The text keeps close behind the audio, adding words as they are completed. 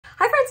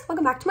guys,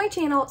 welcome back to my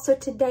channel. So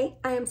today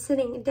I am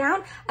sitting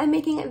down and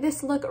making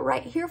this look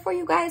right here for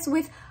you guys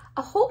with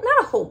not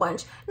a whole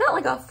bunch, not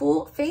like a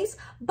full face,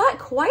 but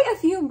quite a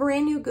few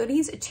brand new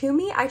goodies to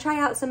me. I tried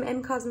out some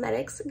M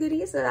Cosmetics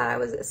goodies that I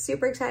was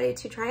super excited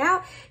to try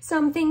out,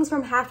 some things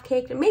from Half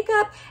Caked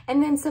Makeup,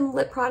 and then some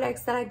lip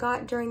products that I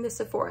got during the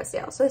Sephora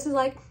sale. So this is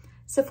like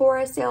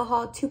Sephora sale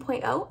haul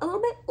 2.0, a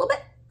little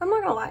bit. I'm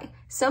not gonna lie.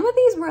 Some of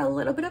these were a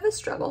little bit of a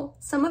struggle.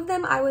 Some of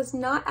them I was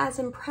not as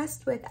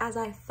impressed with as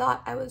I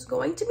thought I was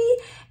going to be,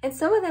 and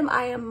some of them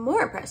I am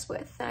more impressed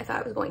with than I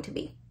thought I was going to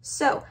be.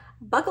 So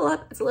buckle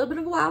up, it's a little bit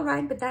of a wild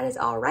ride, but that is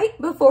all right.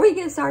 Before we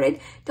get started,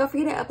 don't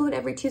forget I upload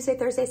every Tuesday,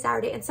 Thursday,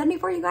 Saturday, and Sunday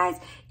for you guys.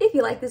 If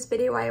you like this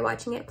video while you're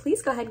watching it,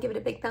 please go ahead and give it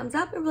a big thumbs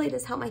up. It really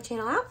does help my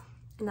channel out.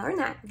 And other than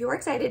that, if you are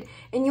excited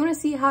and you wanna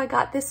see how I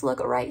got this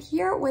look right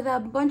here with a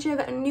bunch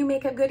of new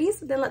makeup goodies,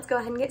 then let's go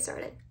ahead and get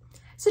started.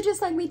 So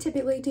just like we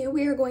typically do,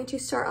 we are going to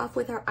start off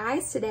with our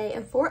eyes today.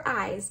 And for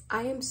eyes,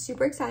 I am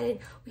super excited.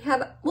 We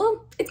have,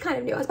 well, it's kind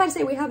of new. I was about to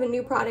say we have a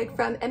new product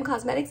from M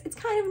Cosmetics. It's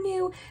kind of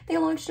new. They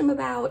launched them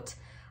about,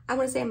 I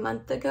want to say a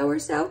month ago or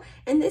so.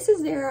 And this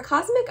is their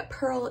Cosmic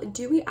Pearl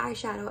Dewy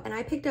Eyeshadow. And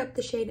I picked up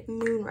the shade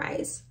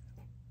Moonrise.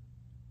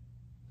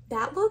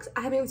 That looks,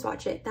 I haven't even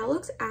swatched it. That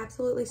looks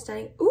absolutely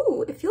stunning.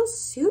 Ooh, it feels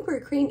super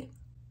creamy.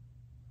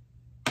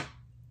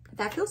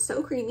 That feels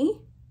so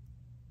creamy.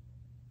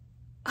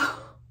 Oh.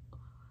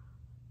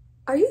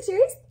 Are you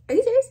serious? Are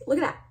you serious? Look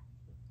at that.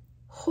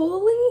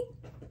 Holy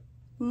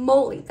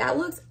moly. That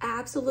looks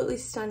absolutely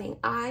stunning.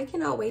 I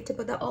cannot wait to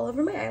put that all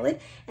over my eyelid.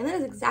 And that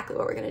is exactly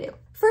what we're going to do.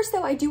 First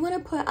though, I do want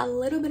to put a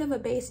little bit of a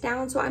base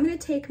down. So I'm going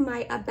to take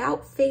my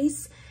About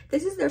Face.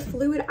 This is their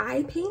Fluid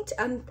Eye Paint,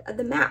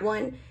 the matte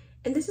one.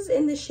 And this is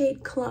in the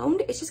shade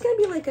Cloned. It's just going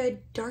to be like a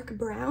dark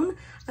brown.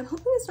 I'm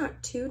hoping it's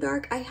not too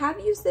dark. I have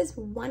used this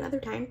one other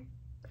time,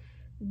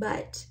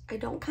 but I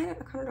kind of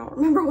don't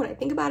remember when I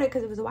think about it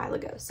because it was a while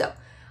ago. So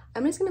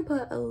I'm just gonna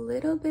put a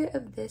little bit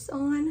of this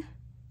on,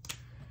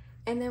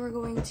 and then we're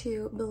going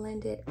to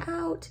blend it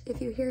out.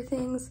 If you hear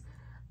things,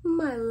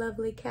 my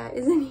lovely cat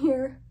is in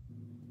here.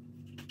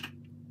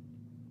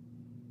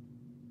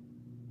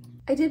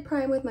 I did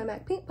prime with my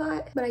MAC Paint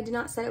Pot, but I did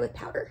not set it with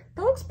powder.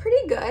 That looks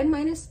pretty good,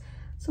 minus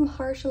some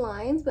harsh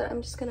lines, but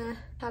I'm just gonna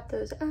tap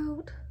those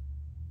out.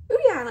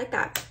 Oh yeah, I like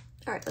that.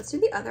 All right, let's do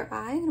the other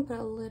eye. I'm gonna put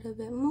a little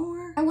bit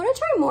more. I wanna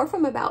try more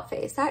from About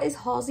Face. That is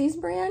Halsey's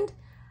brand.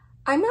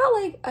 I'm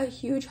not like a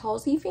huge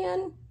Halsey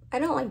fan. I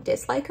don't like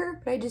dislike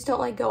her, but I just don't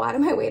like go out of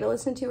my way to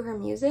listen to her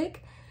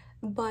music.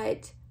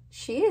 But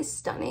she is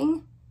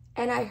stunning.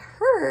 And I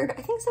heard,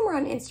 I think somewhere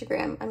on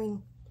Instagram, I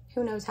mean,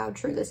 who knows how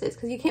true this is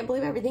because you can't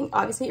believe everything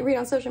obviously you read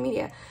on social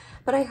media.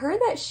 But I heard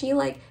that she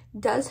like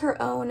does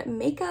her own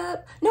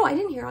makeup. No, I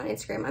didn't hear it on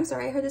Instagram. I'm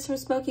sorry, I heard this from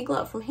Smoky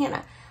Glow from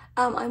Hannah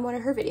on one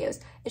of her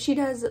videos. She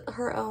does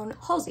her own,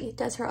 Halsey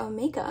does her own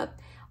makeup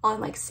on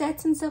like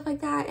sets and stuff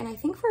like that. And I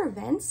think for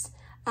events.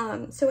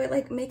 So it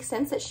like makes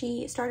sense that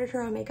she started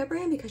her own makeup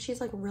brand because she's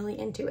like really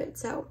into it.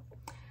 So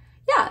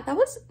yeah, that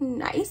was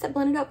nice. That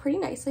blended out pretty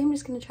nicely. I'm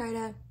just gonna try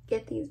to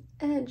get these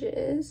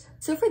edges.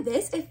 So for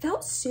this, it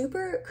felt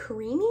super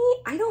creamy.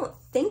 I don't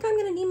think I'm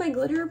gonna need my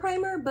glitter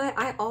primer, but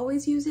I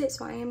always use it,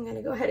 so I am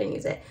gonna go ahead and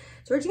use it.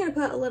 So we're just gonna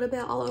put a little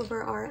bit all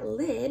over our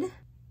lid.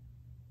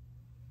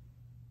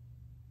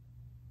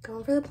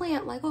 Going for the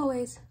plant, like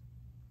always.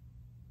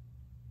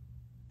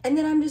 And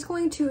then I'm just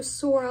going to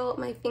swirl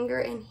my finger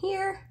in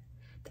here.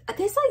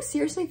 This like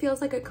seriously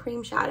feels like a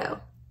cream shadow.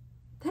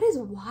 That is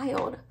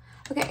wild.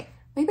 Okay,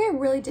 maybe I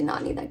really did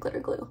not need that glitter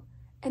glue.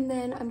 And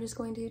then I'm just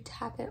going to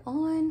tap it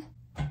on.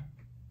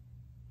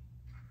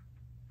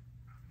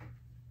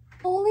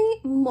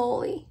 Holy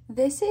moly,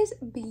 this is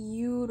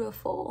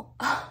beautiful.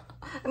 I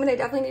mean, I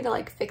definitely need to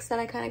like fix that.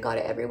 I kind of got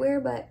it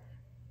everywhere, but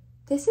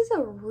this is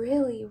a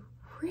really,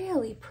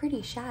 really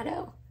pretty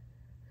shadow.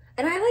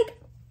 And I like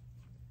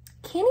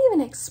can't even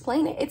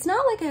explain it. It's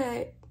not like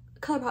a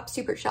ColourPop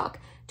Super Shock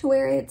to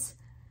where it's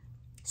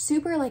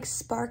super like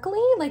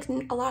sparkly. Like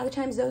a lot of the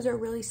times those are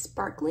really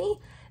sparkly.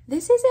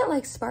 This isn't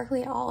like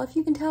sparkly at all, if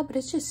you can tell, but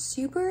it's just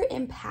super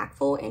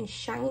impactful and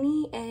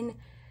shiny and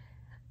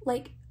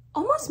like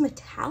almost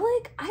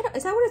metallic.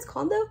 Is that what it's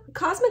called though?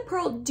 Cosmic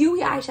Pearl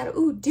Dewy Eyeshadow.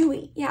 Ooh,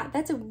 dewy. Yeah,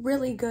 that's a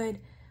really good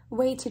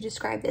way to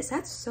describe this.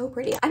 That's so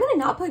pretty. I'm gonna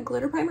not put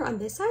glitter primer on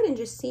this side and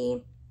just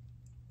see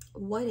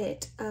what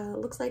it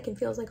looks like and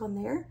feels like on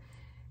there.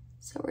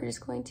 So we're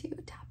just going to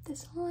tap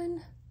this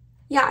on.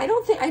 Yeah, I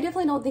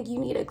definitely don't think you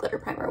need a glitter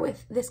primer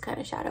with this kind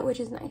of shadow, which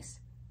is nice.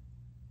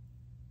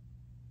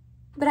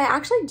 But I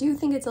actually do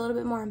think it's a little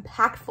bit more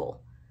impactful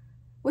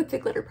with the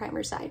glitter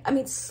primer side. I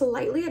mean,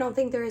 slightly, I don't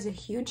think there is a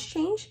huge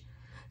change.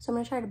 So I'm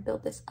gonna try to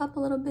build this up a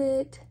little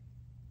bit.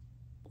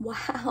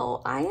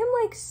 Wow, I am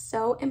like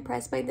so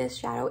impressed by this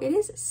shadow. It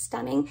is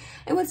stunning.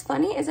 And what's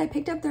funny is I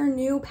picked up their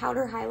new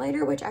powder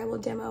highlighter, which I will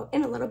demo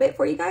in a little bit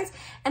for you guys.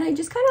 And I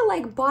just kind of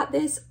like bought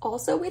this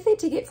also with it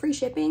to get free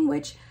shipping,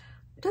 which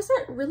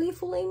doesn't really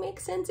fully make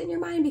sense in your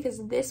mind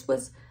because this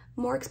was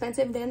more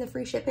expensive than the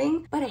free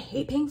shipping, but I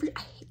hate paying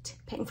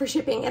for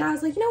shipping. And I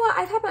was like, you know what?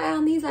 I've had my eye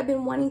on these. I've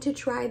been wanting to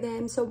try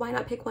them, so why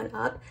not pick one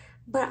up?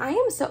 But I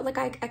am so, like,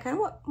 I kind of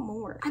want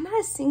more. I'm not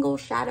a single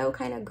shadow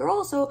kind of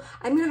girl, so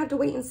I'm gonna have to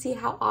wait and see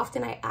how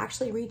often I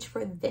actually reach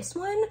for this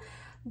one.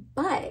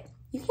 But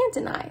you can't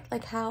deny,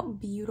 like, how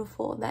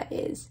beautiful that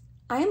is.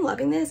 I am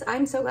loving this.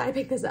 I'm so glad I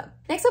picked this up.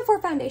 Next up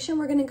for foundation,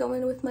 we're gonna go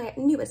in with my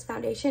newest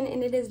foundation,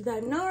 and it is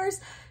the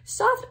NARS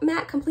Soft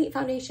Matte Complete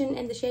Foundation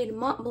in the shade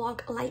Mont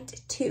Blanc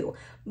Light 2.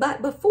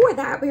 But before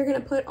that, we're gonna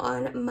put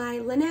on my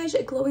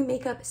Laneige Glowing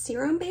Makeup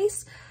Serum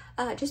Base,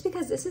 just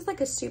because this is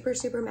like a super,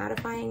 super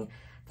mattifying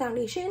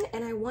foundation,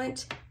 and I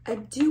want a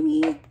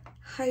dewy,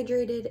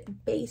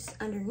 hydrated base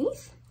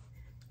underneath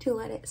to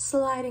let it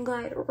slide and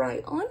glide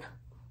right on.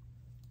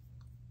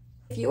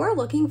 If you are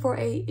looking for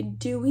a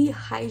dewy,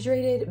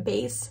 hydrated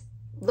base,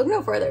 look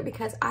no further,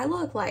 because I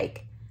look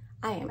like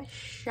I am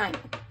shining.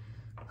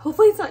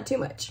 Hopefully it's not too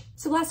much.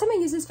 So last time I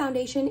used this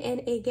foundation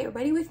in a Get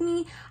Ready With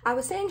Me, I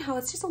was saying how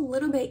it's just a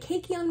little bit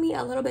cakey on me,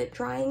 a little bit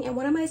drying, and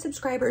one of my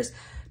subscribers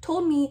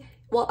told me,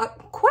 well,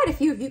 quite a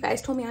few of you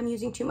guys told me I'm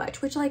using too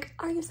much, which, like,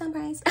 are you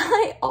surprised?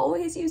 I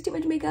always use too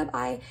much makeup.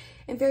 I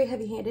am very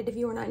heavy-handed. If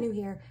you are not new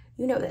here,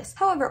 you know this.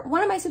 However,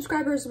 one of my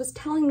subscribers was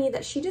telling me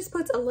that she just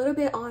puts a little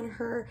bit on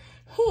her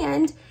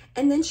hand,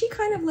 and then she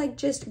kind of like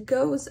just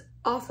goes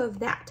off of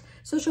that.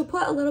 So she'll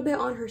put a little bit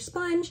on her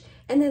sponge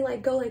and then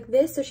like go like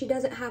this, so she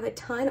doesn't have a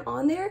ton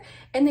on there,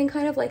 and then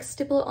kind of like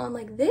stipple it on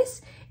like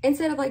this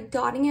instead of like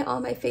dotting it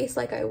on my face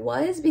like I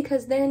was,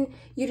 because then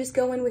you just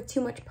go in with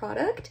too much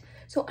product.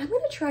 So I'm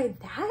gonna try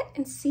that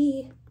and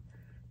see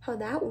how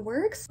that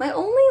works. My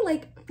only,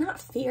 like, not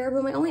fear,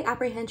 but my only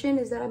apprehension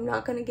is that I'm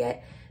not gonna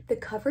get the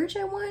coverage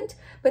I want.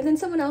 But then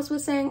someone else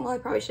was saying, well, I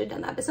probably should have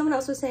done that, but someone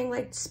else was saying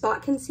like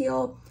spot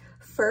conceal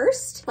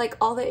first, like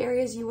all the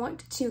areas you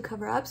want to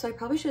cover up. So I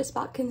probably should have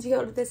spot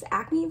concealed this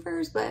acne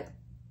first, but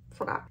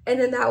forgot. And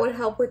then that would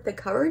help with the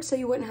coverage, so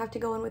you wouldn't have to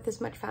go in with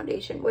this much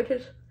foundation, which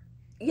is,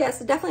 yes,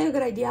 definitely a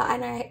good idea.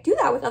 And I do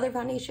that with other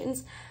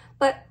foundations,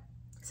 but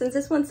since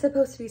this one's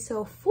supposed to be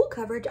so full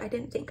coverage, I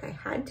didn't think I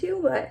had to,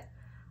 but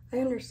I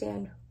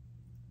understand.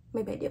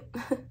 Maybe I do.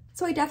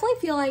 So I definitely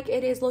feel like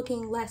it is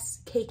looking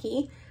less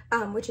cakey,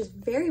 which is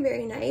very,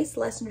 very nice,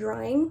 less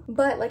drying.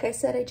 But like I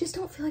said, I just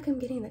don't feel like I'm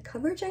getting the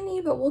coverage I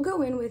need, but we'll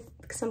go in with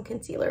some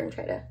concealer and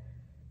try to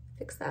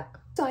fix that.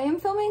 So I am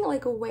filming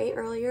like way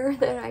earlier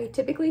than I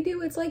typically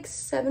do. It's like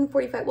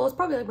 7:45. Well, it's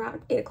probably like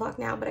around 8 o'clock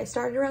now, but I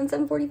started around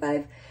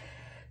 7:45.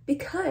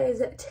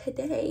 Because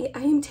today I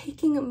am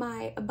taking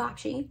my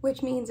babci,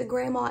 which means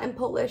grandma in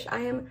Polish. I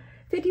am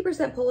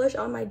 50% Polish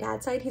on my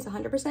dad's side. He's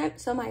 100%.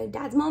 So my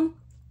dad's mom,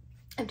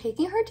 I'm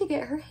taking her to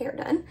get her hair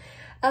done.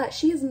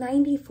 She is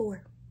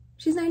 94.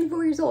 She's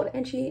 94 years old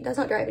and she does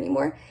not drive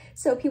anymore.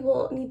 So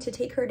people need to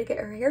take her to get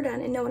her hair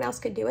done and no one else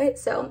could do it.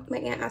 So my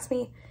aunt asked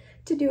me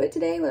to do it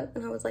today,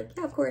 and I was like,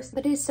 yeah, of course.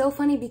 But it is so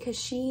funny because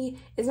she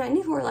is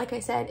 94, like I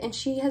said, and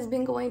she has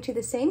been going to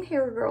the same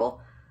hair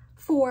girl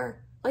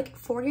for like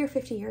 40 or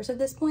 50 years at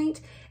this point,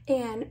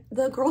 and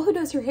the girl who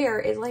does her hair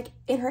is like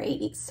in her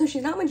 80s, so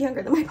she's not much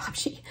younger than my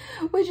babci,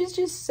 which is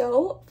just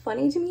so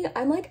funny to me.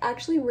 I'm like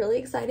actually really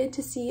excited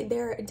to see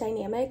their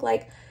dynamic.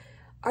 Like,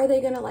 are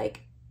they gonna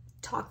like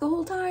talk the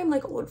whole time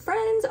like old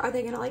friends? Are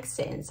they gonna like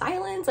sit in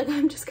silence? Like,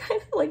 I'm just kind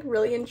of like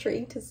really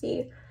intrigued to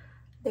see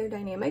their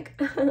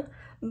dynamic.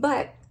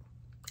 But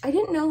I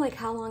didn't know like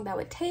how long that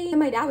would take,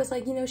 and my dad was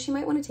like, you know, she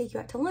might want to take you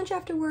out to lunch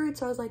afterwards.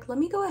 So I was like, let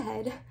me go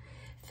ahead,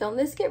 film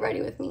this Get Ready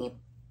With Me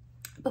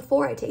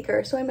before I take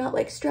her, so I'm not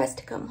like stressed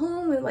to come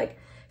home and like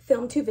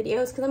film 2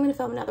 videos, because I'm gonna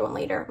film another one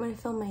later. I'm gonna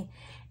film my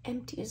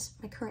empties,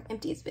 my current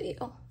empties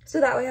video.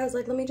 So that way I was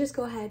like, let me just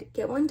go ahead,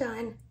 get one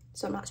done,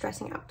 so I'm not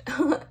stressing out.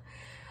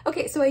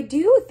 Okay, so I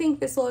do think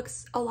this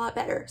looks a lot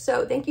better.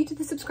 So thank you to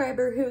the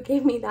subscriber who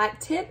gave me that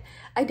tip.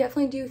 I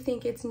definitely do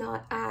think it's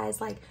not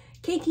as like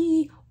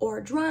cakey or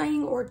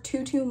drying or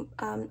too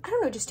I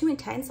don't know, just too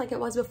intense like it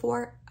was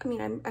before. I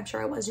mean, I'm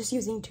sure I was just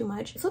using too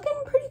much. It's looking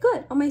pretty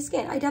good on my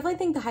skin. I definitely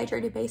think the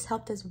hydrated base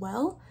helped as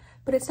well,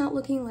 but it's not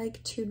looking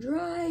like too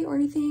dry or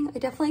anything. I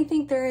definitely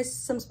think there is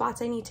some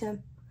spots I need to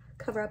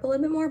cover up a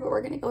little bit more, but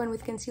we're gonna go in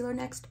with concealer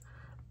next.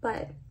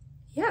 But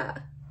yeah,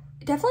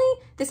 definitely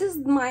this is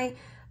my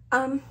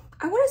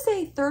I want to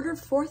say 3rd or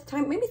 4th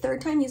time, maybe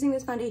 3rd time using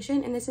this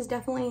foundation, and this is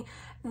definitely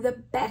the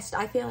best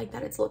I feel like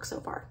that it's looked so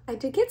far. I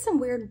did get some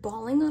weird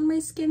balling on my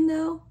skin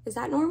though. Is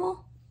that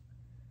normal?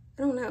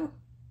 I don't know.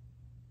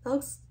 That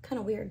looks kind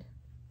of weird.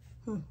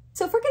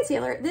 So for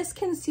concealer, this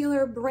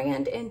concealer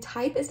brand and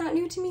type is not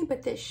new to me,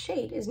 but this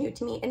shade is new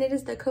to me, and it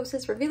is the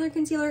Kosas Revealer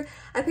Concealer.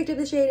 I picked up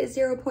the shade at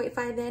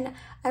 0.5 in.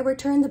 I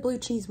returned the blue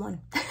cheese one.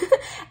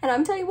 And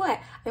I'm telling you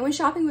what, I went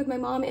shopping with my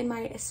mom and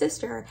my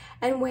sister,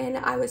 and when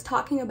I was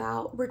talking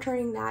about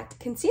returning that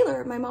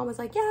concealer, my mom was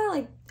like, yeah,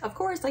 like, of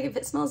course, like if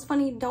it smells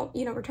funny, don't,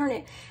 you know, return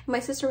it. And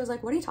my sister was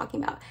like, what are you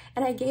talking about?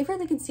 And I gave her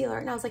the concealer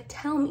and I was like,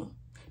 tell me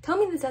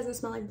this doesn't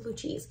smell like blue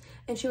cheese.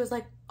 And she was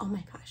like, oh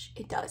my gosh,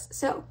 it does.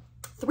 So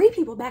 3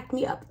 people backed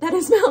me up that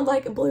it smelled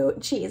like blue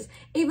cheese.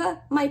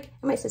 Ava, Mike,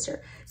 and my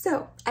sister.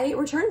 So I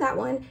returned that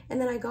one, and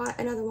then I got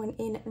another one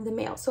in the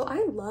mail. So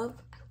I love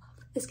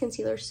this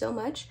concealer so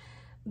much,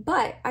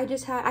 but I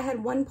had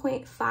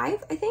 1.5, I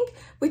think,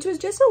 which was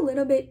just a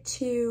little bit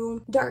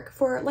too dark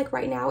for like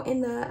right now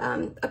in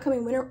the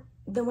upcoming winter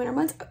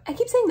months. I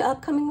keep saying the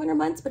upcoming winter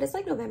months, but it's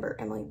like November.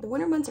 I'm like, the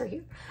winter months are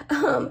here.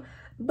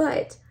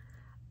 But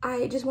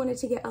I just wanted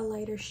to get a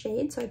lighter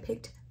shade, so I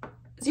picked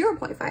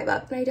 0.5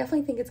 up, and I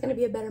definitely think it's going to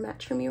be a better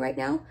match for me right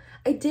now.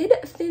 I did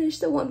finish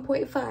the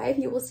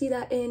 1.5. You will see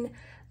that in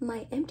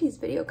my empties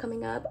video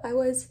coming up. I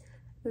was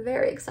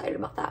very excited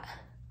about that.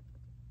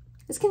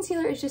 This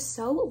concealer is just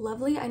so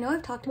lovely. I know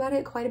I've talked about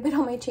it quite a bit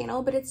on my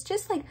channel, but it's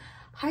just like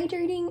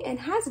hydrating and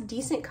has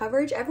decent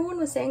coverage. Everyone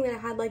was saying that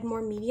it had like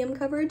more medium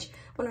coverage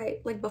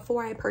when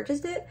before I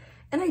purchased it,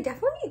 and I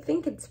definitely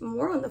think it's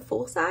more on the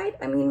full side.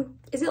 I mean,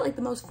 is it like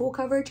the most full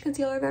coverage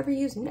concealer I've ever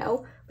used?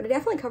 No, but it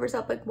definitely covers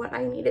up like what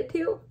I need it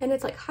to, and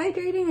it's like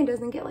hydrating and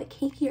doesn't get like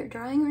cakey or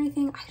drying or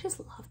anything. I just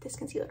love this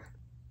concealer.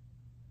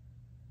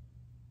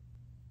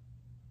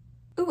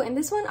 Ooh, and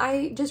this one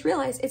I just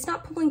realized it's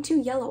not pulling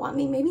too yellow on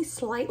me, maybe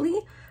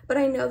slightly, but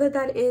I know that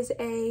that is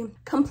a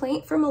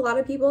complaint from a lot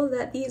of people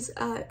that these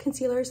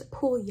concealers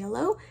pull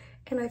yellow,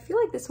 and I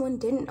feel like this one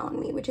didn't on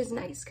me, which is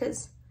nice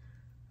because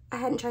I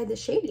hadn't tried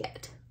this shade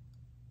yet.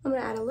 I'm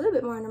gonna add a little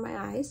bit more under my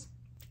eyes.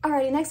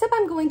 Alrighty, next up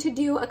I'm going to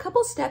do a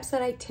couple steps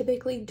that I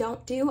typically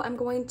don't do. I'm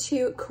going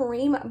to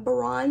cream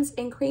bronze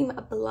and cream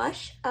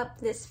blush up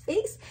this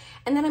face,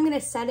 and then I'm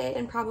gonna set it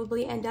and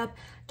probably end up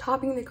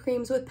topping the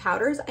creams with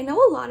powders. I know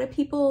a lot of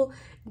people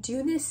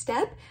do this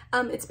step.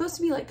 It's supposed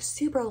to be like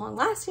super long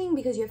lasting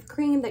because you have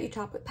cream that you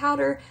top with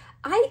powder.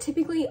 I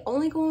typically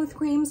only go in with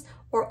creams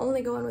or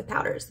only go in with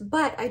powders,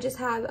 but I just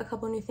have a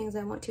couple new things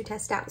I want to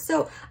test out.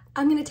 So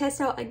I'm gonna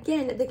test out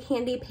again the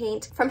Candy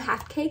Paint from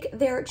Half Cake,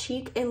 their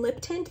cheek and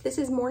lip tint. This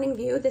is Morning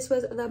View. This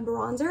was the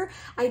bronzer.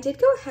 I did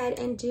go ahead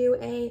and do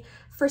a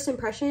first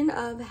impression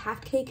of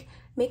Half Cake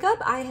makeup.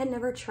 I had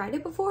never tried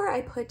it before.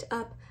 I put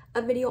up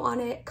a video on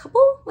it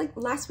like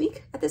last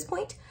week at this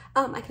point.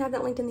 I can have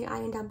that linked in the eye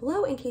and down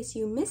below in case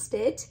you missed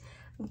it,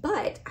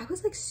 but I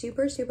was like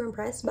super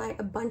impressed by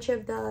a bunch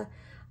of the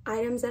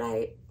items that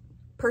I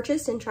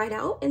purchased and tried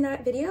out in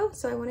that video.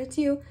 So I wanted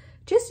to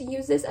just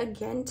use this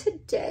again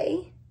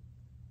today.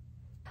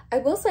 I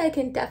will say I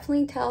can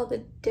definitely tell the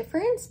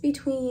difference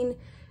between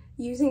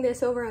using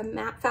this over a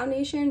matte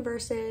foundation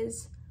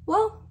versus,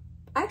 well,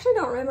 I actually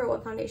don't remember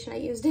what foundation I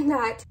used in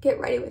that Get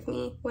Ready With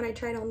Me when I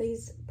tried on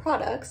these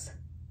products,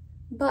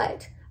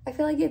 but I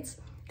feel like it's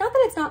not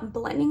that it's not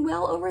blending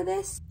well over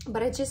this,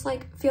 but it just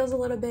like feels a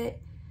little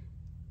bit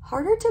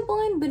harder to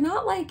blend, but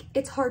not like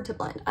it's hard to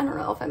blend. I don't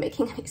know if I'm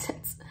making any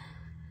sense,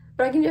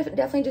 but I can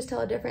definitely just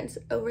tell a difference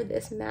over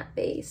this matte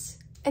base.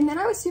 And then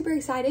I was super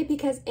excited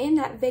because in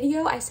that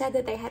video, I said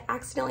that they had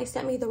accidentally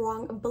sent me the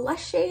wrong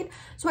blush shade.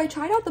 So I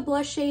tried out the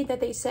blush shade that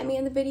they sent me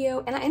in the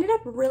video, and I ended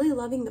up really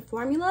loving the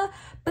formula.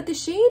 But the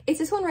shade, it's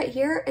this one right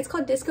here. It's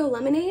called Disco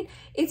Lemonade.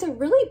 It's a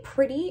really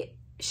pretty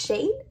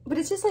shade, but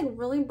it's just like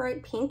really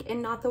bright pink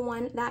and not the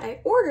one that I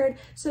ordered.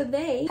 So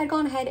they had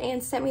gone ahead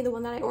and sent me the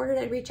one that I ordered.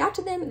 I reached out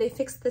to them, they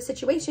fixed the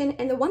situation,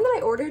 and the one that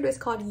I ordered was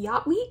called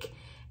Yacht Week.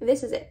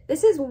 This is it.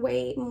 This is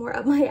way more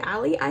up my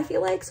alley, I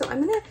feel like. So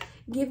I'm gonna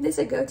give this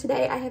a go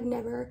today. I have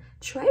never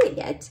tried it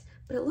yet,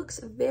 but it looks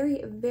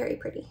very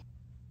pretty.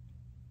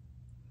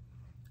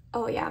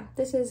 Oh yeah,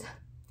 this is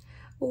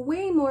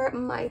way more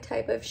my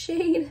type of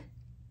shade.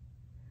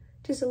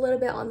 Just a little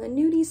bit on the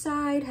nudie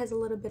side, has a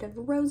little bit of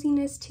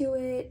rosiness to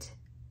it.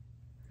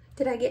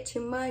 Did I get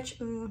too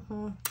much?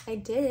 I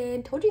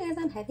did. Told you guys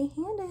I'm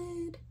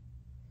heavy-handed.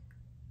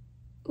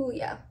 Oh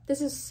yeah,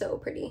 this is so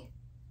pretty.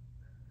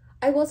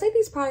 I will say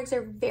these products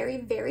are very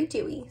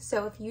dewy,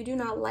 so if you do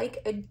not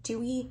like a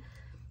dewy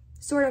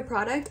sort of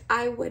product,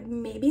 I would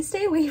maybe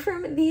stay away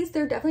from these.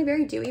 They're definitely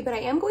very dewy, but I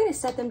am going to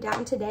set them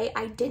down today.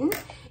 I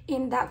didn't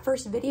in that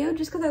first video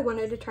just because I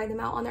wanted to try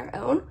them out on their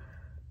own.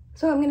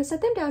 So I'm going to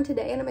set them down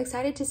today, and I'm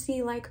excited to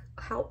see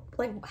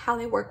how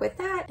they work with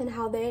that and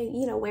how they,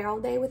 you know, wear all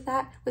day with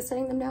that, with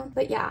setting them down.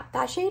 But yeah,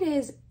 that shade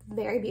is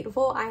very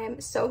beautiful. I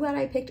am so glad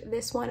I picked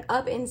this one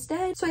up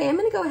instead. So I am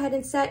going to go ahead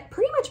and set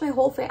pretty much my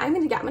whole face. I'm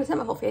going to set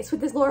my whole face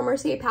with this Laura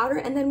Mercier powder,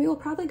 and then we will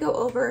probably go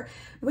over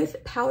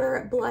with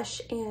powder,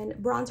 blush, and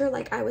bronzer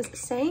like I was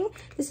saying.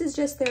 This is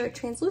just their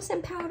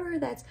translucent powder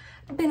that's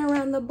been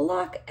around the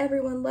block.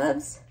 Everyone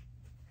loves,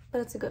 but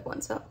it's a good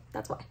one, so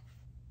that's why.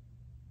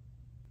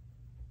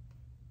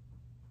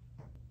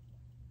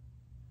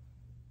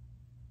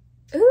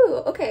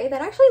 Ooh, okay,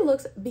 that actually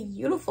looks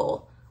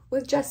beautiful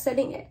with just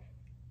setting it.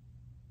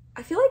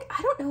 I feel like,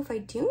 I don't know if I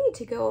do need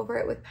to go over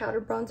it with powder,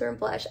 bronzer, and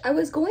blush. I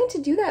was going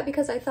to do that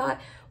because I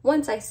thought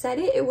once I set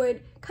it, it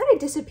would kind of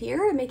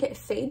disappear and make it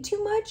fade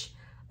too much,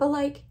 but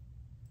like,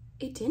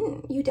 it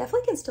didn't. You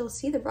definitely can still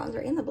see the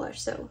bronzer and the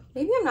blush, so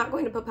maybe I'm not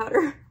going to put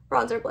powder,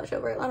 bronzer, blush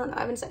over it. I don't know,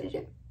 I haven't decided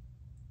yet.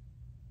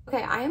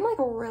 Okay, I am like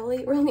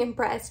really, really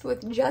impressed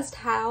with just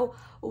how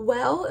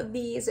well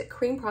these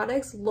cream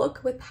products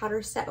look with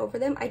powder set over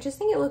them. I just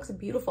think it looks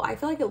beautiful. I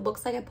feel like it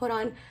looks like I put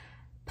on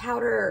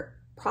powder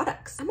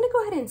products. I'm gonna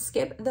go ahead and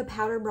skip the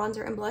powder,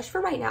 bronzer, and blush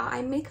for right now.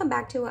 I may come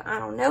back to it, I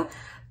don't know.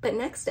 But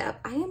next up,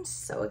 I am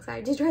so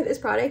excited to try this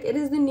product. It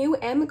is the new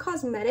M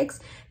Cosmetics.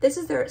 This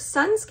is their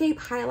Sunscape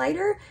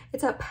highlighter.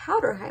 It's a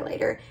powder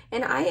highlighter,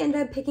 and I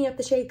ended up picking up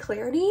the shade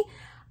Clarity.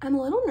 I'm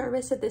a little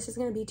nervous that this is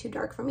gonna be too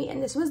dark for me,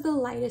 and this was the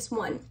lightest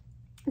one.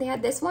 They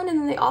had this one, and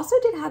then they also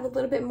did have a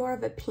little bit more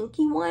of a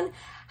pinky one.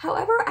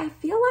 However, I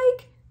feel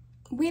like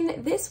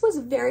when this was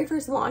very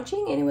first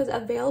launching and it was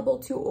available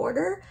to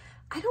order,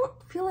 I don't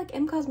feel like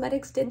M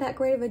Cosmetics did that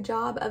great of a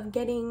job of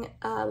getting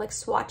like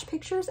swatch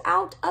pictures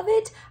out of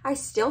it. I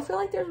still feel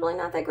like there's really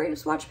not that great of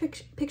swatch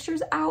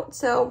pictures out.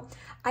 So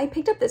I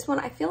picked up this one.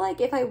 I feel like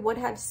if I would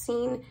have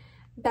seen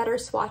better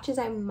swatches,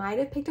 I might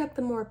have picked up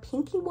the more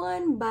pinky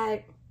one,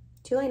 but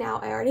too late now.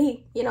 I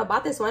already, you know,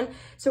 bought this one.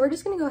 So we're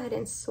just gonna go ahead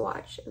and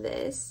swatch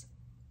this.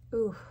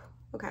 Ooh,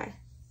 okay.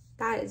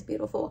 That is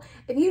beautiful.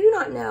 If you do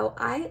not know,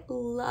 I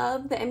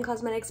love the M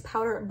Cosmetics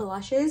powder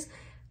blushes.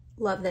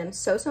 Love them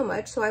so, so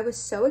much. So I was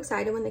so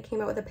excited when they came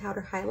out with a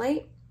powder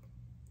highlight.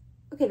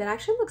 Okay, that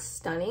actually looks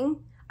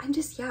stunning. I'm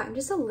just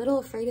a little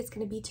afraid it's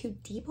gonna be too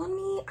deep on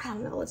me. I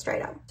don't know, let's try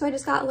it out. So I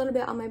just got a little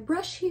bit on my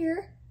brush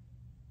here.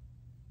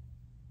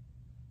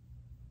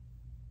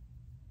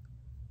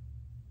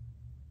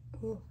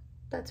 Ooh,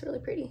 that's really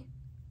pretty.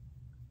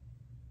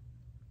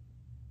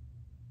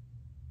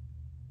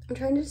 I'm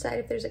trying to decide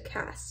if there's a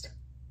cast.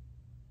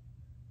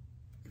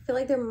 I feel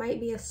like there might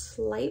be a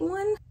slight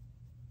one.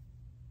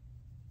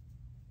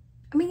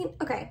 I mean,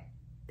 okay,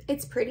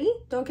 it's pretty.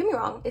 Don't get me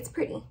wrong, it's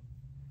pretty.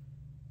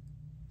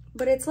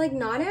 But it's like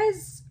not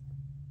as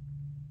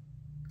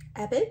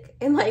epic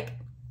and like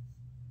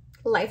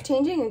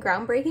life-changing and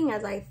groundbreaking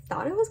as I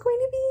thought it was going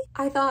to be.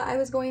 I thought I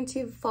was going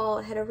to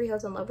fall head over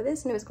heels in love with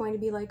this and it was going to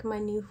be like my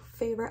new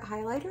favorite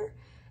highlighter.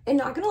 And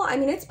not gonna lie, I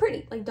mean, it's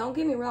pretty. Like, don't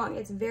get me wrong,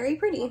 it's very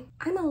pretty.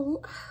 I'm a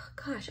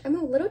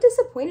little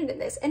disappointed in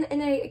this. And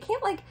I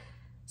can't like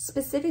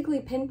specifically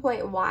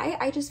pinpoint why.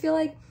 I just feel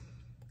like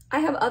I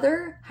have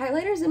other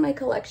highlighters in my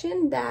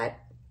collection that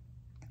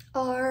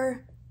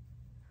are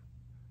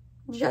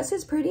just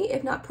as pretty,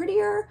 if not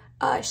prettier,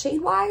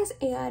 shade-wise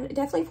and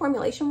definitely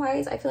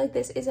formulation-wise. I feel like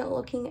this isn't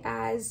looking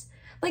as,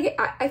 like,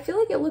 I feel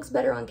like it looks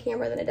better on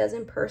camera than it does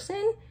in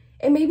person.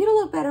 And maybe it'll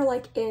look better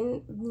like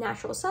in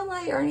natural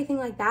sunlight or anything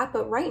like that.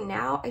 But right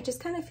now, I just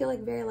kind of feel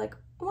like very like,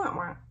 wah,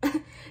 wah.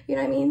 You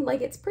know what I mean?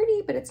 Like, it's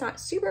pretty, but it's not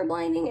super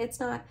blinding.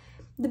 It's not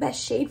the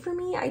best shade for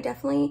me. I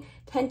definitely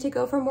tend to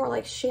go for more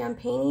like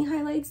champagne-y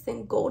highlights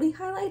than goldy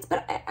highlights,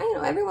 but I you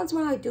know, every once in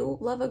a while I do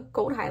love a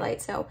gold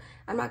highlight, so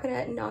I'm not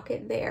gonna knock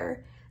it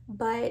there.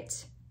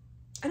 But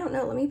I don't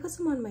know, let me put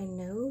some on my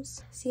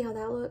nose, see how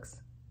that looks.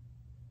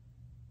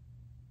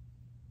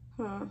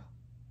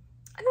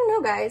 I don't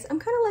know, guys, I'm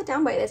kind of let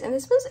down by this, and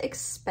this was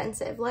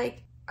expensive.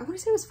 Like, I want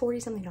to say it was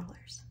 $40-something.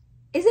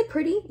 Is it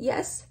pretty?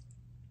 Yes.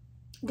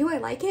 Do I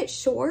like it?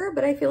 Sure,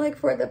 but I feel like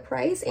for the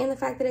price and the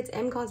fact that it's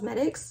M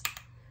Cosmetics,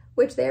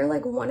 which they're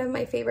like one of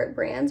my favorite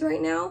brands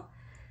right now,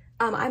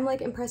 I'm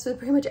like impressed with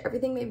pretty much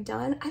everything they've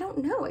done. I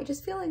don't know, I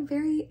just feel like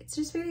it's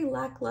just very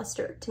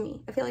lackluster to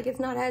me. I feel like it's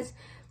not as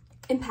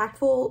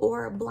impactful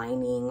or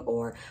blinding,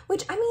 or,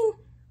 which, I mean,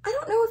 I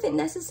don't know if it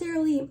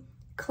necessarily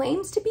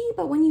claims to be,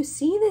 but when you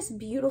see this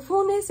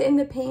beautifulness in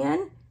the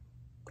pan,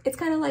 it's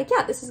kind of like,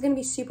 yeah, this is going to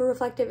be super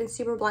reflective and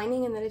super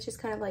blinding, and then it's just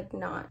kind of like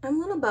not. I'm a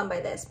little bummed by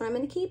this, but I'm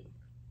going to keep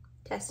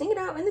testing it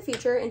out in the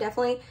future and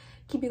definitely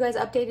keep you guys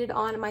updated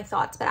on my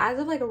thoughts. But as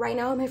of like right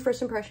now, my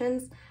first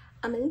impressions,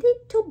 I'm a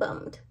little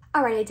bummed.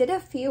 All right, I did a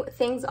few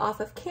things off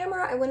of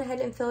camera. I went ahead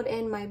and filled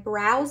in my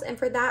brows, and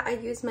for that I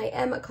used my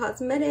M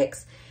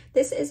Cosmetics.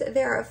 This is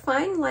their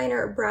fine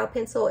liner brow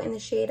pencil in the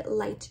shade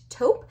Light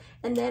Taupe,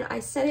 and then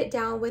I set it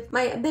down with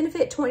my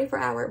Benefit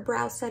 24-Hour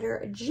Brow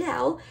Setter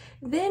Gel.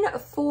 Then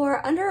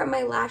for under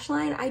my lash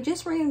line, I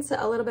just ran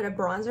a little bit of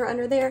bronzer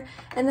under there,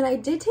 and then I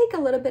did take a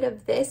little bit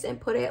of this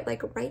and put it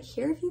like right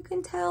here, if you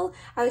can tell.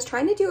 I was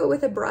trying to do it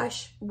with a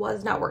brush,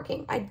 was not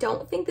working. I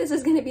don't think this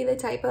is going to be the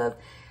type of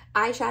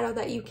eyeshadow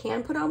that you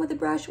can put on with a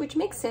brush, which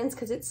makes sense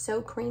because it's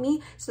so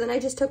creamy. So then I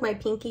just took my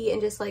pinky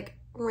and just like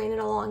ran it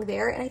along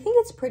there, and I think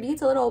it's pretty.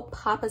 It's a little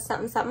pop of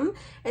something something.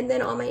 And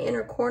then on my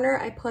inner corner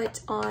I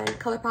put on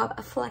ColourPop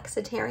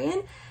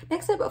Flexitarian.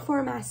 Next up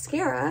for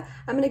mascara,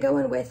 I'm going to go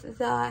in with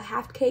the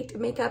Half Caked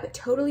Makeup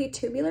Totally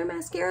Tubular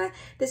Mascara.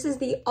 This is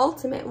the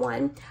ultimate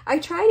one. I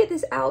tried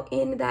this out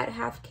in that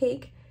Half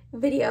Cake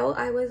video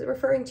I was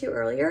referring to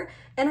earlier,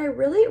 and I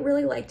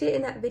really liked it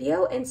in that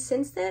video, and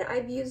since then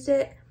I've used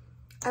it,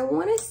 I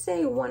want to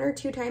say 1 or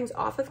 2 times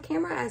off of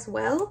camera as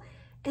well,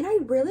 and I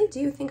really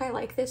do think I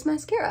like this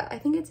mascara. I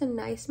think it's a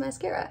nice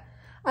mascara.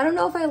 I don't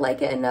know if I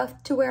like it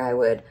enough to where I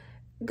would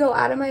go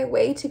out of my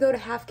way to go to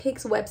Half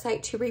Cake's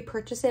website to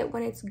repurchase it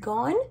when it's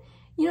gone,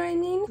 you know what I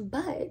mean?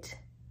 But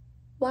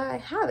while I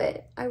have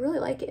it, I really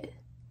like it.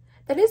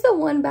 That is the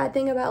one bad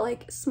thing about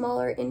like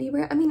smaller indie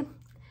brand. I mean,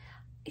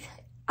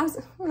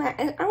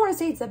 I don't want to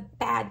say it's a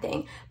bad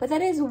thing, but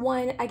that is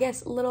one, I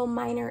guess, little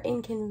minor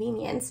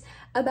inconvenience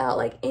about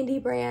like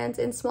indie brands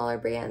and smaller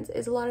brands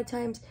is a lot of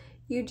times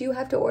you do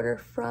have to order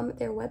from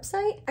their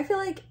website. I feel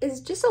like it's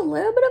just a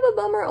little bit of a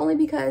bummer only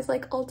because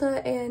like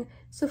Ulta and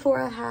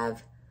Sephora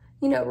have,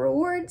 you know,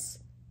 rewards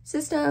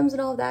systems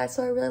and all of that.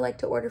 So I really like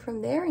to order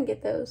from there and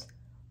get those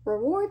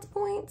rewards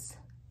points,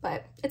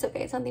 but it's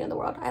okay. It's not the end of the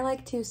world. I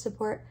like to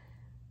support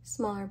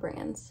smaller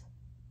brands.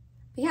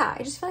 But yeah,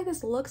 I just feel like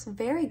this looks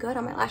very good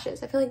on my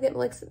lashes. I feel like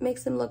it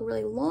makes them look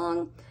really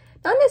long,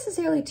 not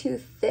necessarily too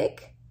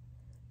thick,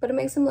 but it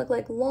makes them look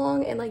like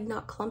long and like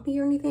not clumpy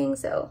or anything.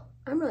 So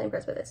I'm really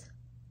impressed with this.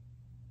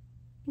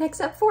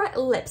 Next up for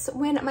lips,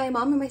 when my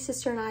mom and my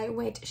sister and I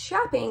went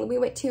shopping, we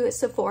went to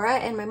Sephora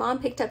and my mom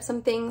picked up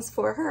some things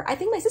for her. I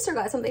think my sister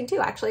got something too,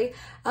 actually.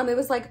 It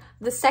was like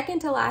the second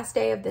to last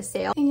day of the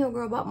sale and your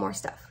girl bought more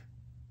stuff.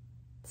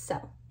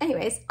 So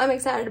anyways, I'm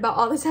excited about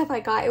all the stuff I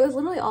got. It was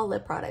literally all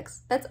lip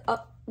products.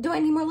 Do I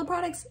need more lip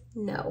products?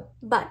 No,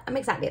 but I'm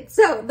excited.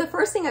 So the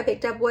first thing I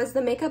picked up was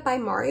the Makeup by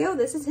Mario.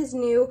 This is his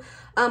new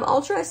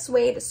Ultra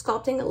Suede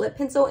Sculpting Lip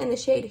Pencil in the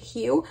shade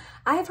Hue.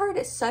 I've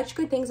heard such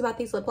good things about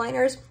these lip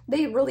liners.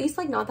 They released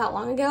like not that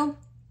long ago.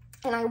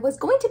 And I was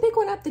going to pick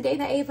one up the day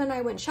that Ava and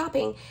I went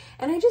shopping,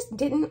 and I just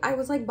didn't. I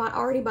was like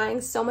already buying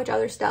so much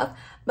other stuff,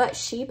 but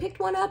she picked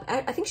one up.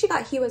 I think she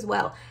got Hue as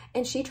well,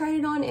 and she tried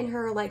it on in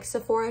her like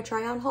Sephora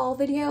try on haul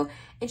video,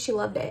 and she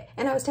loved it.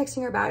 And I was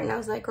texting her about it, and I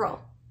was like,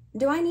 girl,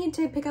 do I need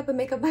to pick up a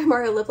Makeup by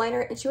Mario lip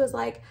liner? And she was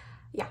like,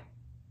 yeah.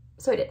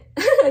 So I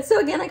did. So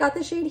again, I got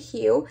the shade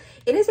Hue.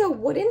 It is a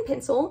wooden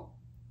pencil,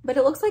 but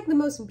it looks like the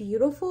most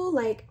beautiful,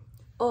 like,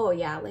 oh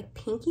yeah, like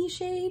pinky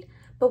shade,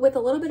 but with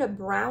a little bit of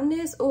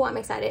brownness. Oh, I'm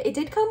excited. It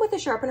did come with a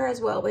sharpener as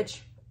well,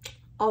 which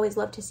always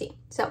love to see.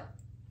 So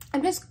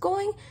I'm just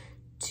going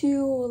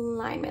to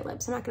line my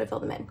lips. I'm not going to fill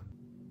them in.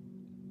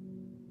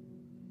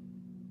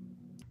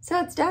 So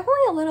it's definitely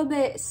a little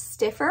bit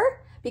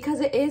stiffer because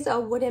it is a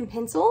wooden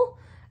pencil.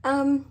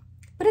 But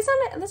that's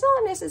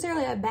not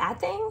necessarily a bad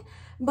thing,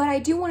 but I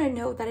do want to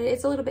note that it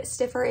is a little bit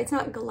stiffer. It's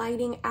not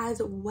gliding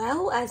as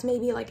well as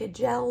maybe like a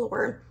gel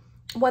or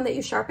one that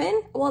you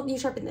sharpen. Well, you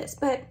sharpen this,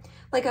 but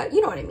like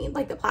you know what I mean?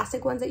 Like the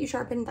plastic ones that you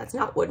sharpen, that's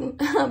not wooden.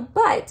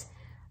 But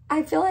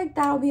I feel like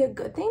that'll be a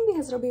good thing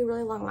because it'll be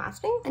really long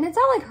lasting. And it's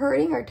not like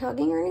hurting or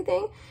tugging or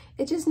anything.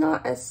 It's just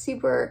not as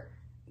super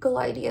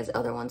glidey as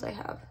other ones I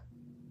have.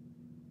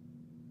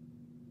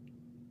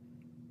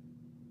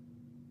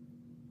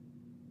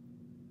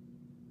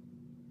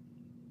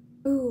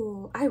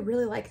 Ooh, I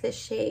really like this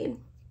shade.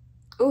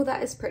 Ooh,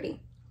 that is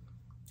pretty.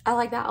 I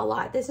like that a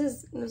lot. This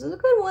is a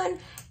good one.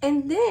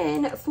 And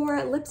then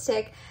for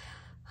lipstick,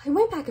 I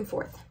went back and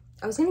forth.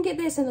 I was gonna get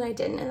this and then I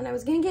didn't, and then I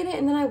was gonna get it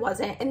and then I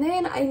wasn't. And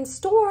then in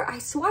store, I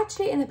swatched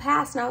it in the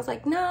past and I was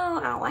like, no,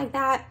 I don't like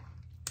that.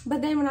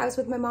 But then when I was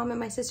with my mom and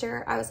my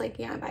sister, I was like,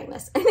 yeah, I'm buying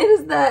this. And it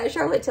is the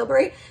Charlotte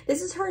Tilbury.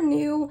 This is her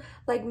new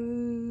like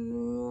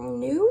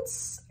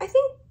nudes, I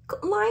think,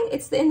 line.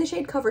 It's in the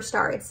shade Cover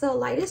Star. It's the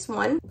lightest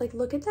one. Like,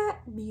 look at that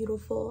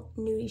beautiful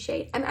nudie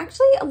shade. I'm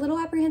actually a little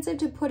apprehensive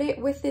to put it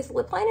with this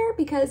lip liner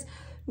because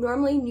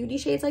normally nudie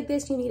shades like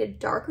this, you need a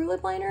darker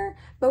lip liner,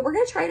 but we're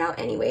gonna try it out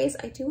anyways.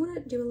 I do want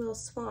to do a little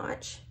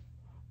swatch.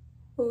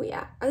 Oh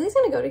yeah, are these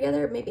gonna go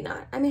together? Maybe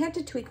not. I may have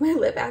to tweak my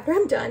lip after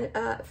I'm done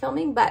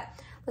filming, but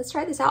let's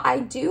try this out. I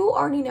do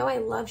already know I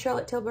love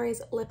Charlotte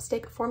Tilbury's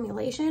lipstick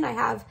formulation. I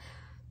have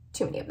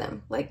too many of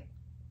them, like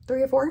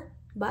 3 or 4,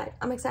 but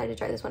I'm excited to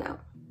try this one out.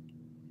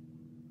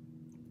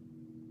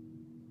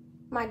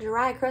 My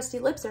dry, crusty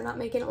lips are not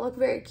making it look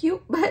very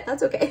cute, but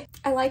that's okay.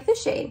 I like the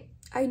shade,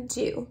 I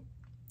do.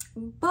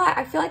 But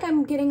I feel like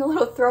I'm getting a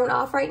little thrown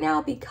off right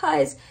now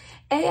because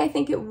I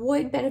think it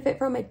would benefit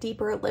from a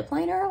deeper lip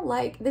liner.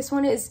 Like this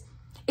one is,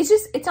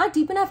 it's not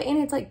deep enough and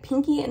it's like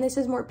pinky and this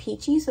is more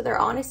peachy. So they're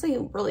honestly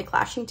really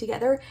clashing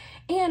together.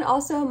 And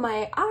also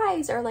my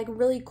eyes are like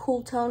really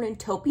cool tone and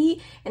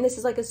taupey and this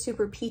is like a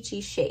super peachy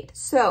shade.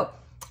 So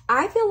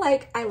I feel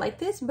like I like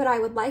this, but I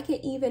would like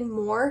it even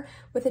more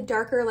with a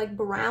darker like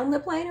brown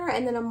lip liner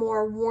and then a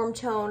more warm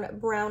tone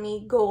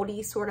browny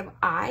goldy sort of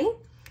eye.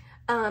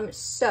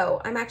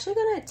 So I'm actually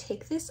gonna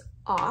take this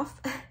off.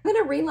 I'm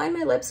gonna reline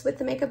my lips with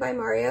the Makeup by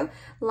Mario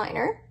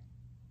liner.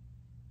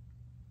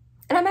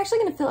 And I'm actually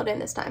gonna fill it in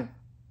this time.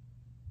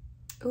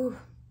 Ooh,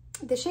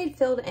 the shade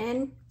filled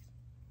in,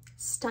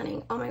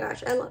 stunning. Oh my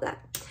gosh, I love that.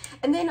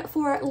 And then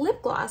for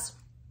lip gloss,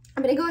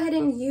 I'm gonna go ahead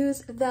and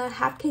use the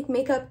Half Cake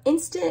Makeup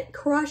Instant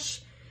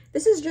Crush.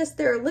 This is just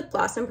their lip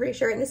gloss, I'm pretty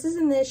sure. And this is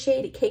in the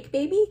shade Cake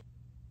Baby.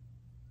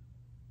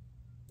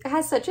 It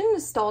has such a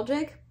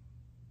nostalgic,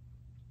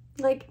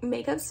 like,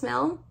 makeup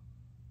smell.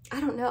 I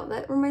don't know,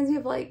 that reminds me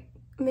of like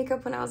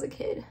makeup when I was a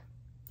kid.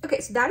 Okay,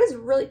 so that is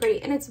really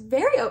pretty and it's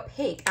very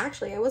opaque.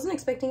 Actually, I wasn't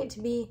expecting it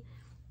to be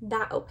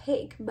that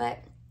opaque, but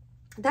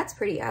that's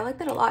pretty. I like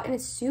that a lot and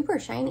it's super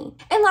shiny.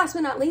 And last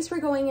but not least, we're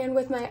going in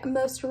with my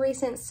most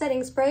recent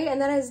setting spray,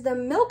 and that is the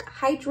Milk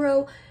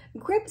Hydro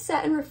Grip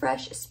Set and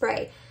Refresh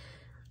Spray.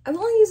 I've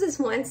only used this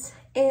once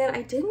and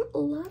I didn't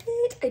love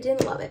it. I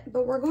didn't love it,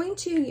 but we're going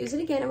to use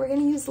it again, and we're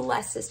going to use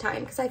less this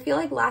time because I feel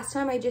like last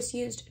time I just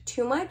used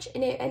too much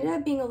and it ended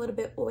up being a little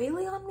bit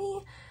oily on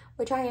me,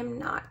 which I am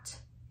not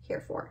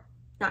here for.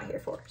 Not here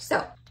for.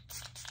 So,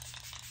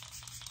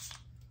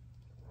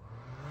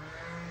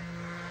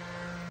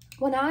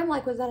 well, now I'm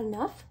like, was that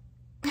enough?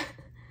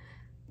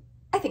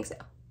 I think so.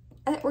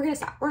 We're going to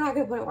stop. We're not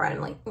going to put it where I'm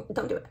like,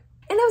 don't do it.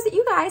 And that was it,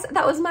 you guys.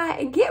 That was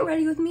my get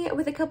ready with me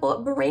with a couple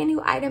of brand new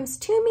items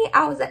to me.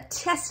 I was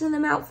testing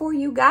them out for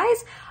you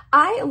guys.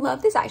 I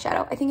love this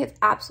eyeshadow. I think it's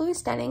absolutely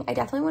stunning. I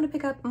definitely want to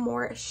pick up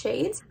more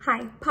shades.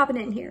 Hi, popping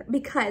in here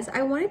because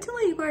I wanted to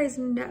let you guys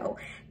know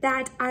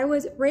that I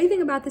was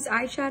raving about this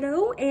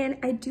eyeshadow and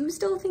I do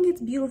still think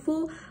it's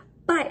beautiful,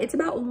 but it's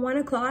about 1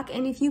 o'clock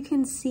and if you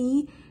can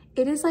see,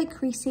 it is like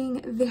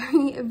creasing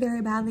very,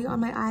 very badly on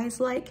my eyes,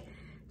 like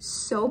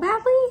so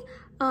badly.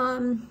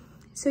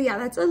 So yeah,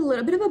 that's a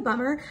little bit of a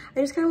bummer.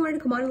 I just kind of wanted to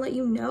come on and let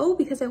you know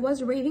because I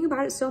was raving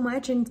about it so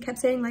much and kept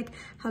saying like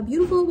how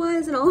beautiful it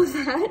was and all of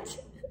that.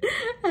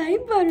 Hi,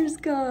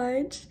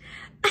 Butterscotch.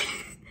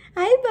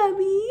 Hi,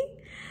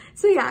 Bubby.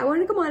 So yeah, I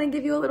wanted to come on and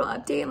give you a little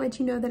update and let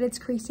you know that it's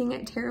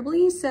creasing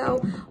terribly. So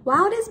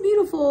while it is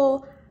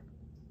beautiful,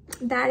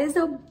 that is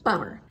a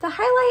bummer. The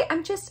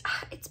highlight,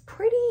 it's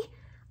pretty,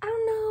 I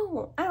don't know.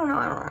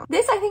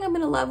 This I think I'm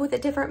gonna love with a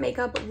different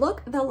makeup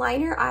look. The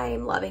liner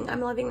I'm loving.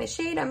 I'm loving the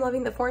shade. I'm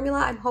loving the formula.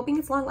 I'm hoping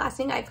it's long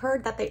lasting. I've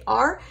heard that they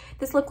are.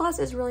 This lip gloss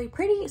is really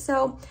pretty.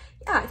 So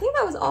yeah, I think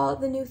that was all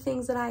the new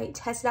things that I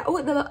tested out.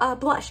 Oh, the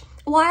blush.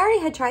 Well, I already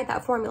had tried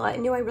that formula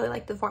and knew I really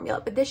liked the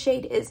formula, but this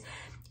shade is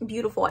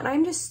beautiful. And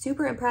I'm just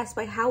super impressed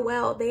by how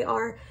well they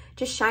are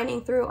just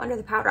shining through under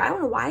the powder. I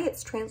don't know why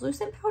it's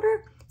translucent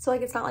powder. So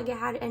like, it's not like it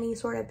had any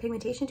sort of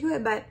pigmentation to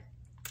it, but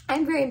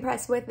I'm very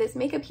impressed with this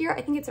makeup here.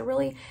 I think it's a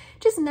really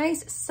just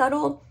nice,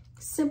 subtle,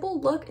 simple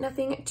look.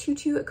 Nothing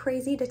too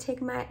crazy to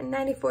take my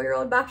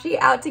 94-year-old Bapshi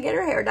out to get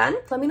her hair done.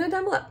 Let me know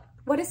down below.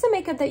 What is some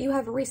makeup that you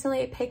have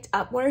recently picked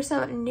up? What are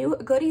some new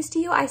goodies to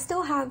you? I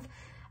still have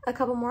a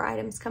couple more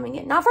items coming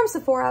in. Not from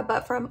Sephora,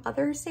 but from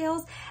other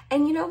sales.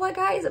 And you know what,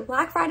 guys?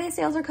 Black Friday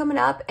sales are coming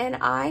up, and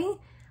I'm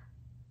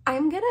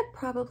gonna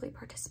probably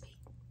participate.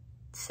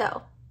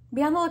 So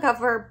be on the lookout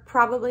for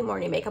probably more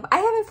new makeup. I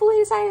haven't fully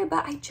decided,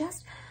 but I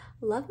just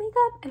love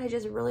makeup and I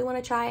just really want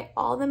to try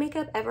all the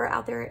makeup ever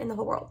out there in the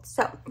whole world.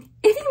 So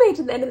if you made it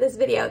to the end of this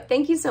video,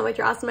 thank you so much.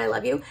 You're awesome. I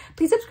love you.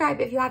 Please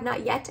subscribe if you have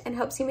not yet and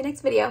hope to see you in my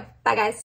next video. Bye, guys.